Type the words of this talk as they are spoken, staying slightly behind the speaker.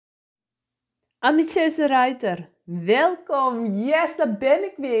Ambitieuze ruiter, welkom. Yes, daar ben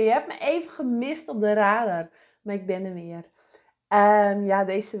ik weer. Je hebt me even gemist op de radar, maar ik ben er weer.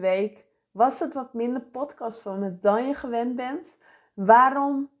 Deze week was het wat minder podcast van me dan je gewend bent.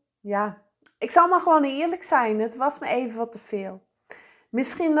 Waarom? Ja, ik zal maar gewoon eerlijk zijn. Het was me even wat te veel.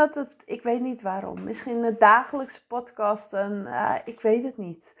 Misschien dat het, ik weet niet waarom. Misschien de dagelijkse podcasten, ik weet het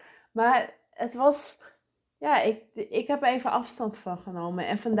niet. Maar het was... Ja, ik heb even afstand van genomen.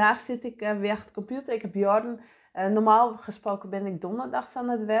 En vandaag zit ik weer achter de computer. Ik heb Jordan. Normaal gesproken ben ik donderdags aan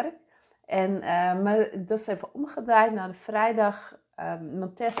het werk. Maar dat is even omgedraaid naar de vrijdag.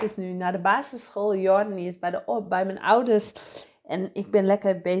 Want Tess is nu naar de basisschool. Jordan is bij mijn ouders. En ik ben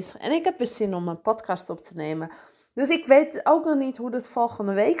lekker bezig. En ik heb weer zin om een podcast op te nemen. Dus ik weet ook nog niet hoe het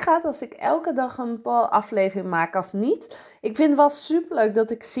volgende week gaat. Als ik elke dag een aflevering maak of niet. Ik vind het wel superleuk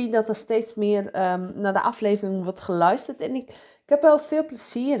dat ik zie dat er steeds meer naar de aflevering wordt geluisterd. En ik heb er wel veel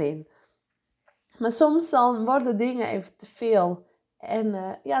plezier in. Maar soms dan worden dingen even te veel. En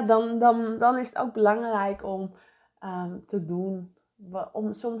dan is het ook belangrijk om te doen.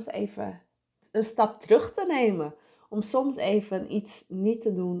 Om soms even een stap terug te nemen. Om soms even iets niet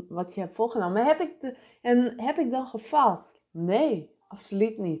te doen wat je hebt voorgenomen. Maar heb ik dan gefaald? Nee,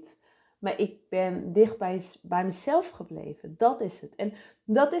 absoluut niet. Maar ik ben dicht bij mezelf gebleven. Dat is het. En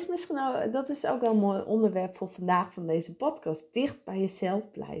dat is ook wel een mooi onderwerp voor vandaag van deze podcast. Dicht bij jezelf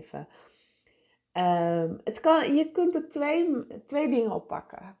blijven. Je kunt er twee dingen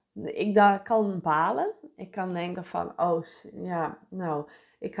oppakken. Ik kan balen. Ik kan denken van,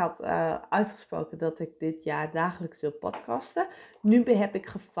 ik had uitgesproken dat ik dit jaar dagelijks wil podcasten. Nu heb ik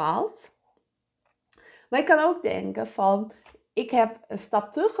gefaald. Maar ik kan ook denken van, ik heb een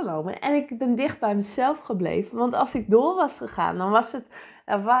stap teruggenomen en ik ben dicht bij mezelf gebleven. Want als ik door was gegaan, dan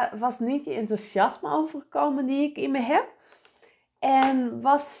was niet die enthousiasme overgekomen die ik in me heb. En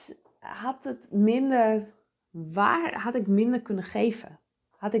had ik minder kunnen geven.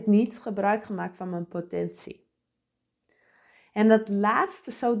 Had ik niet gebruik gemaakt van mijn potentie. En dat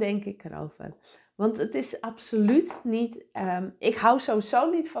laatste, zo denk ik erover. Want het is absoluut niet... ik hou sowieso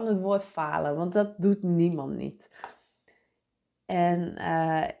niet van het woord falen. Want dat doet niemand niet. En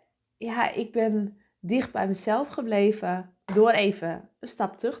ik ben dicht bij mezelf gebleven door even een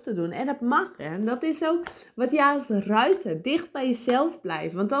stap terug te doen. En dat mag. En dat is ook wat jij als ruiter, dicht bij jezelf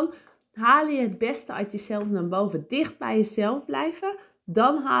blijven. Want dan haal je het beste uit jezelf naar boven. Dicht bij jezelf blijven,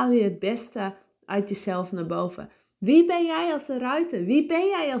 dan haal je het beste uit jezelf naar boven. Wie ben jij als een ruiter? Wie ben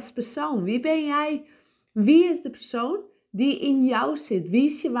jij als persoon? Wie ben jij? Wie is de persoon die in jou zit? Wie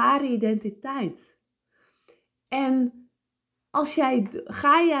is je ware identiteit? En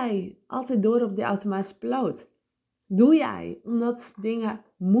ga jij altijd door op de automatische piloot? Doe jij omdat dingen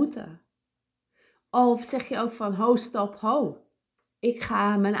moeten? Of zeg je ook van, ho, stop, ho. Ik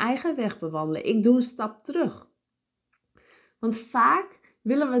ga mijn eigen weg bewandelen. Ik doe een stap terug. Want vaak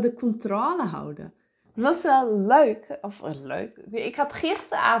willen we de controle houden. Het was wel leuk. Ik had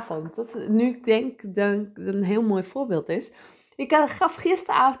gisteravond, nu ik denk dat een heel mooi voorbeeld is. Ik gaf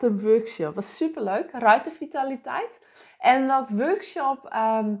gisteravond een workshop. Dat was superleuk. Ruitervitaliteit. En dat workshop,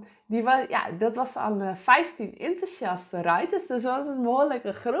 dat was aan 15 enthousiaste ruiters. Dus dat was een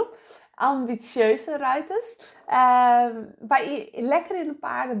behoorlijke groep. Ambitieuze ruiters. Waar je lekker in een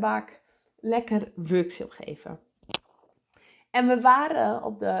paardenbak lekker workshop geven. En we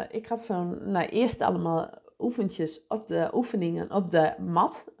waren ik had eerst allemaal oefeningen op de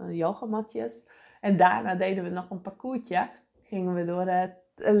mat, yogamatjes. En daarna deden we nog een parcoursje. Gingen we door de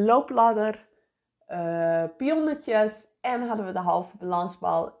loopladder, pionnetjes en hadden we de halve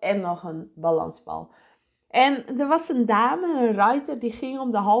balansbal en nog een balansbal. En er was een dame, een ruiter, die ging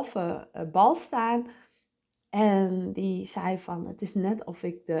op de halve bal staan. En die zei van, het is net of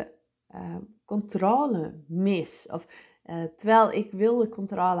ik de controle mis. Terwijl ik wil de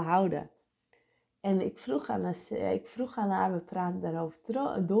controle houden. En ik vroeg aan haar, we praten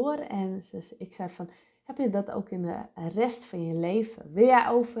daarover door. En ik zei van, heb je dat ook in de rest van je leven? Wil jij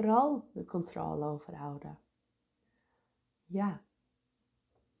overal de controle over houden? Ja.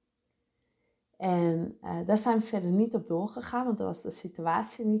 En daar zijn we verder niet op doorgegaan, want daar was de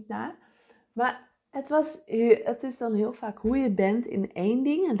situatie niet naar. Maar het is dan heel vaak hoe je bent in één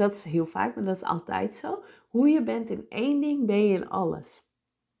ding. En dat is heel vaak, maar dat is altijd zo. Hoe je bent in één ding, ben je in alles.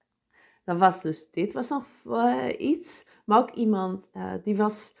 Dit was nog iets. Maar ook iemand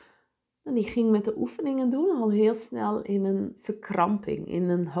die ging met de oefeningen doen al heel snel in een verkramping, in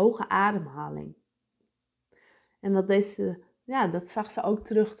een hoge ademhaling. En dat zag ze ook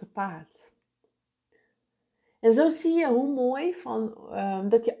terug te paard. En zo zie je hoe mooi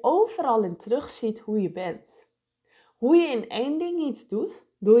dat je overal in terugziet hoe je bent. Hoe je in één ding iets doet,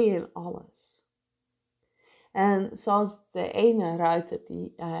 doe je in alles. En zoals de ene ruiter,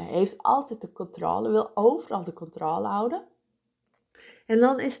 die heeft altijd de controle, wil overal de controle houden. En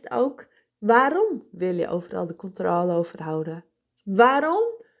dan is het ook, waarom wil je overal de controle over houden? Waarom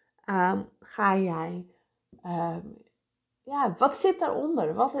ga jij, wat zit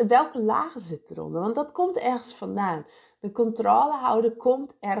daaronder? Welke lagen zit eronder? Want dat komt ergens vandaan. De controle houden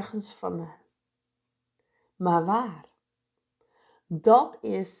komt ergens vandaan. Maar waar? Dat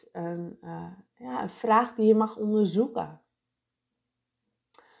is een vraag die je mag onderzoeken.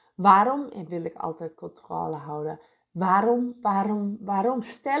 Waarom wil ik altijd controle houden? Waarom?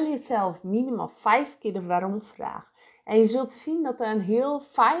 Stel jezelf minimaal 5 keer de waarom-vraag. En je zult zien dat er een heel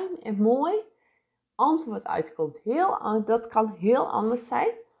fijn en mooi antwoord uitkomt. Dat kan heel anders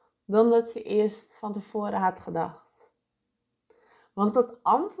zijn dan dat je eerst van tevoren had gedacht. Want dat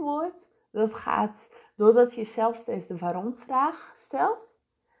antwoord, dat gaat, doordat je zelf steeds de waarom-vraag stelt,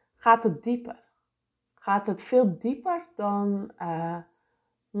 gaat het dieper. Gaat het veel dieper dan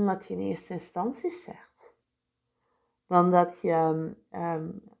dat je in eerste instantie zegt. Dan dat je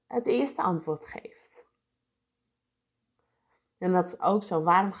het eerste antwoord geeft. En dat is ook zo.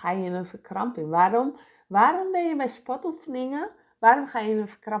 Waarom ga je in een verkramping? Waarom ben je bij sportoefeningen? Waarom ga je in een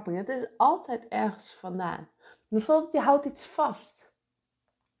verkramping? Het is altijd ergens vandaan. Bijvoorbeeld, je houdt iets vast.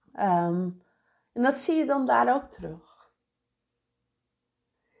 En dat zie je dan daar ook terug.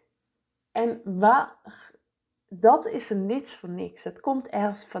 En dat is er niets voor niks. Het komt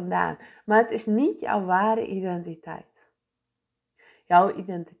ergens vandaan. Maar het is niet jouw ware identiteit. Jouw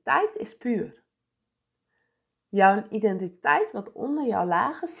identiteit is puur. Jouw identiteit wat onder jouw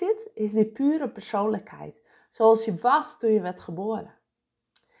lagen zit, is die pure persoonlijkheid. Zoals je was toen je werd geboren.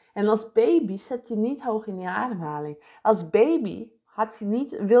 En als baby zat je niet hoog in je ademhaling. Als baby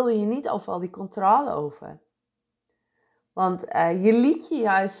wilde je niet overal die controle over. Want je liet je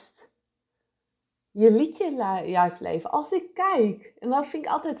juist leven. Als ik kijk, en dat vind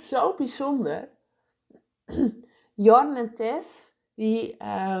ik altijd zo bijzonder. Jorn en Tess, die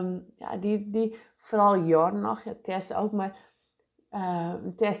vooral Jorn nog, ja, Tess ook, maar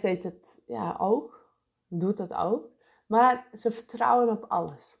Tess deed het ook, doet dat ook. Maar ze vertrouwen op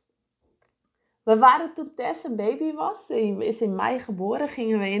alles. We waren toen Tess een baby was, die is in mei geboren,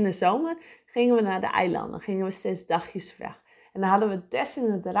 gingen we in de zomer naar de eilanden. Gingen we steeds dagjes weg. En dan hadden we Tess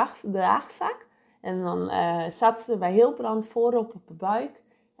in de draagzak. En dan zat ze bij Hilbrand voorop op de buik.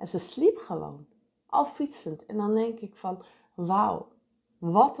 En ze sliep gewoon. Al fietsend. En dan denk ik van, wauw,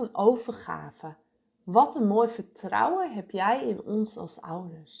 wat een overgave. Wat een mooi vertrouwen heb jij in ons als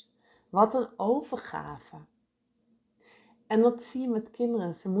ouders. Wat een overgave. En dat zie je met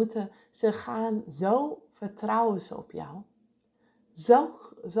kinderen. Ze gaan zo vertrouwen ze op jou.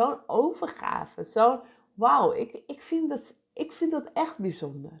 Zo'n overgave. Wauw, ik vind dat echt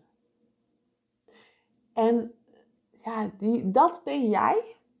bijzonder. En ja, dat ben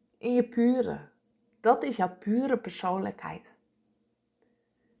jij in je pure. Dat is jouw pure persoonlijkheid.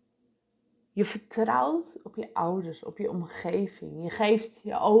 Je vertrouwt op je ouders, op je omgeving. Je geeft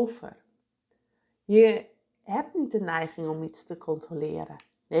je over. Je hebt niet de neiging om iets te controleren.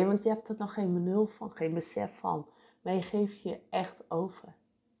 Nee, want je hebt er nog geen benul van, geen besef van. Maar je geeft je echt over.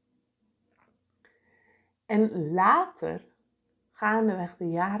 En later, gaandeweg de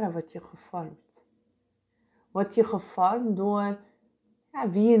jaren, word je gevormd. Word je gevormd door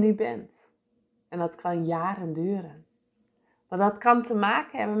wie je nu bent. En dat kan jaren duren. Maar dat kan te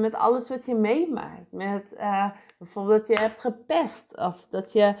maken hebben met alles wat je meemaakt. Met bijvoorbeeld dat je hebt gepest. Of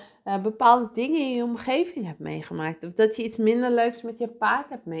dat je bepaalde dingen in je omgeving hebt meegemaakt. Of dat je iets minder leuks met je paard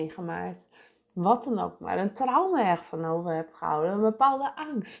hebt meegemaakt. Wat dan ook. Maar een trauma ergens van over hebt gehouden. Een bepaalde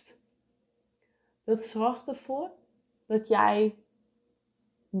angst. Dat zorgt ervoor dat jij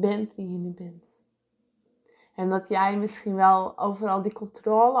bent wie je nu bent. En dat jij misschien wel overal die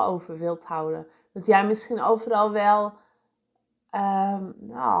controle over wilt houden. Dat jij misschien overal wel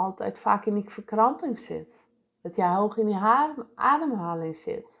altijd vaak in die verkramping zit. Dat jij hoog in die ademhaling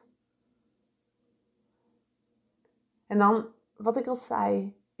zit. En dan, wat ik al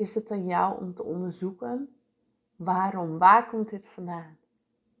zei, is het aan jou om te onderzoeken. Waarom? Waar komt dit vandaan?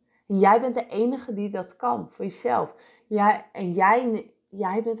 En jij bent de enige die dat kan, voor jezelf.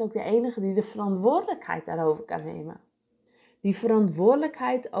 Jij bent ook de enige die de verantwoordelijkheid daarover kan nemen. Die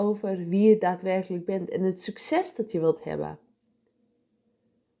verantwoordelijkheid over wie je daadwerkelijk bent en het succes dat je wilt hebben.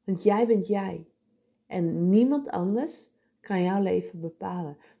 Want jij bent jij. En niemand anders kan jouw leven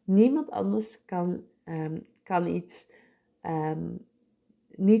bepalen. Niemand anders kan iets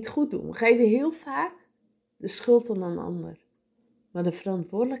niet goed doen. We geven heel vaak de schuld aan een ander. Maar de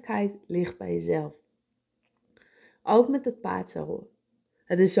verantwoordelijkheid ligt bij jezelf. Ook met het paard zo hoor.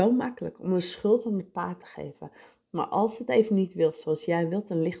 Het is zo makkelijk om de schuld aan het paard te geven. Maar als het even niet wil zoals jij wilt,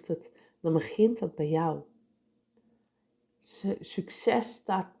 dan begint het bij jou. Succes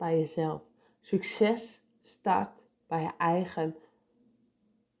start bij jezelf. Succes start bij je eigen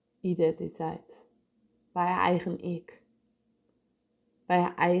identiteit. Bij je eigen ik. Bij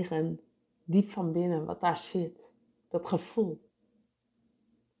je eigen diep van binnen, wat daar zit. Dat gevoel.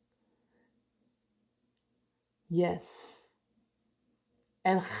 Yes.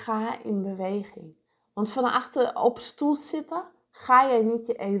 En ga in beweging. Want van achter op een stoel zitten, ga jij niet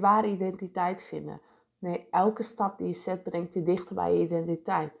je ware identiteit vinden. Nee, elke stap die je zet, brengt je dichter bij je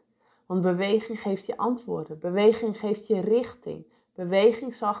identiteit. Want beweging geeft je antwoorden. Beweging geeft je richting.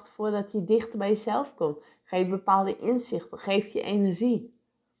 Beweging zorgt ervoor dat je dichter bij jezelf komt. Geeft bepaalde inzichten. Geeft je energie.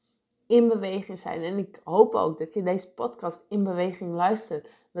 In beweging zijn. En ik hoop ook dat je deze podcast in beweging luistert.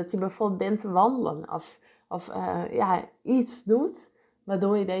 Dat je bijvoorbeeld bent te wandelen. Of iets doet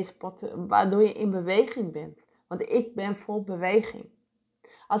waardoor je in beweging bent. Want ik ben vol beweging.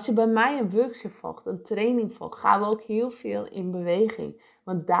 Als je bij mij een workshop volgt, een training volgt, gaan we ook heel veel in beweging.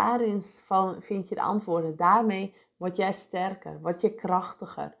 Want daarin vind je de antwoorden. Daarmee word jij sterker, word je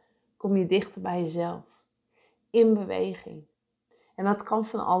krachtiger. Kom je dichter bij jezelf. In beweging. En dat kan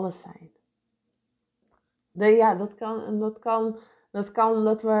van alles zijn. Dat kan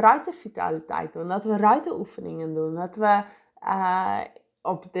dat we ruitenvitaliteit doen. Dat we ruitenoefeningen doen. Dat we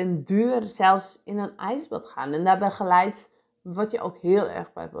op den duur zelfs in een ijsbad gaan. En daarbij word je ook heel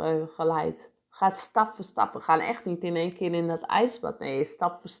erg bij begeleid. Gaat stap voor stap. We gaan echt niet in één keer in dat ijsbad. Nee,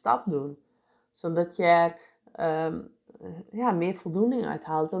 stap voor stap doen. Zodat je er meer voldoening uit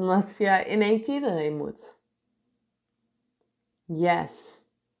haalt dan dat je in één keer erin moet. Yes.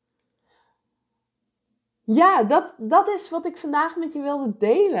 Ja, dat is wat ik vandaag met je wilde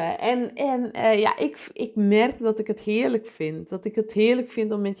delen. Ik merk dat ik het heerlijk vind. Dat ik het heerlijk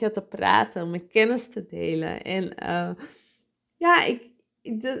vind om met je te praten, om mijn kennis te delen. En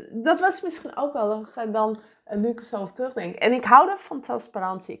dat was misschien ook wel dan, nu ik er zo over terugdenk. En ik hou er van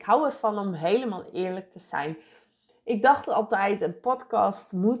transparantie. Ik hou ervan om helemaal eerlijk te zijn. Ik dacht altijd, een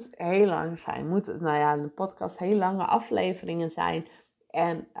podcast moet heel lang zijn. Een podcast heel lange afleveringen zijn.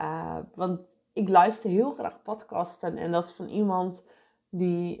 Want ik luister heel graag podcasten. En dat is van iemand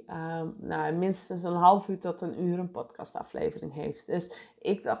die minstens een half uur tot een uur een podcastaflevering heeft. Dus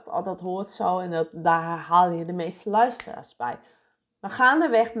ik dacht, dat hoort zo. En daar haal je de meeste luisteraars bij. Maar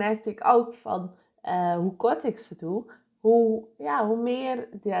gaandeweg merkte ik ook van hoe kort ik ze doe. Hoe meer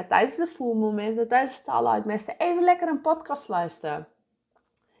tijdens de voermomenten, tijdens het talen uitmesten, even lekker een podcast luisteren.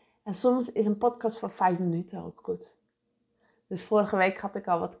 En soms is een podcast van 5 minuten ook goed. Dus vorige week had ik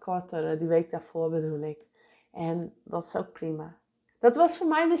al wat korter, die week daarvoor bedoel ik. En dat is ook prima. Dat was voor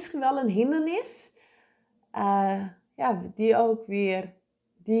mij misschien wel een hindernis.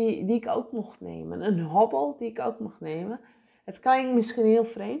 Die ik ook mocht nemen. Een hobbel die ik ook mocht nemen. Het klinkt misschien heel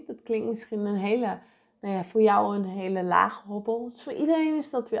vreemd. Het klinkt misschien voor jou een hele lage hobbel. Dus voor iedereen is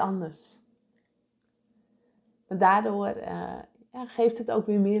dat weer anders. Maar daardoor geeft het ook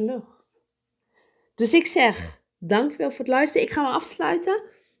weer meer lucht. Dus ik zeg, dankjewel voor het luisteren. Ik ga me afsluiten.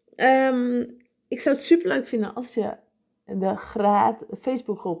 Ik zou het superleuk vinden als je de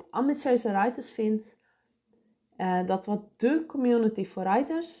Facebookgroep Ambitieuze Ruiters vindt. Dat wordt de community voor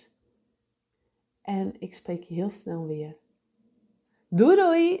ruiters. En ik spreek je heel snel weer. Doei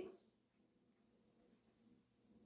doei!